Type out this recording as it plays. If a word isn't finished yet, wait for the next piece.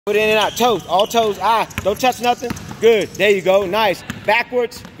Put it in and out. Toes, all toes. Don't touch nothing. Good. There you go. Nice.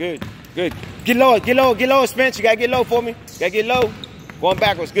 Backwards. Good. Good. Get lower. Get lower. Get lower, Spence. You gotta get low for me. Gotta get low. Going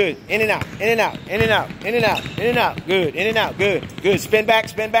backwards. Good. In and out. In and out. In and out. In and out. In and out. Good. In and out. Good. Good. Spin back.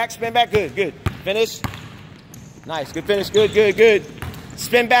 Spin back. Spin back. Good. Good. Finish. Nice. Good finish. Good. Good. Good.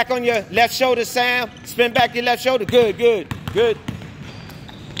 Spin back on your left shoulder, Sam. Spin back your left shoulder. Good. Good. Good.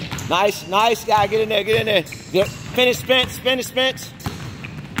 Nice. Nice. Gotta get in there. Get in there. Good. Finish, Spence. Finish, Spence.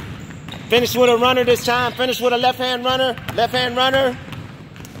 Finish with a runner this time. Finish with a left hand runner. Left hand runner.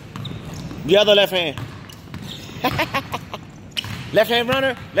 The other left hand. Left hand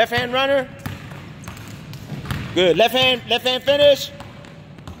runner. Left hand runner. Good. Left hand finish.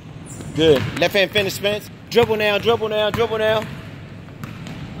 Good. Left hand finish, Spence. Dribble now, dribble now, dribble now.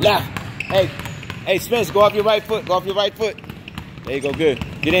 Left. Hey, Spence, go off your right foot. Go off your right foot. There you go. Good.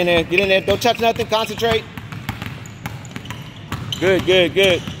 Get in there. Get in there. Don't touch nothing. Concentrate. Good, good,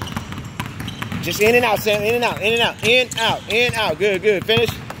 good. Just in and out, Sam. In and out, in and out, in, out, in, out. Good, good.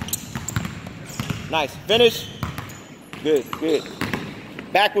 Finish. Nice. Finish. Good, good.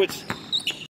 Backwards.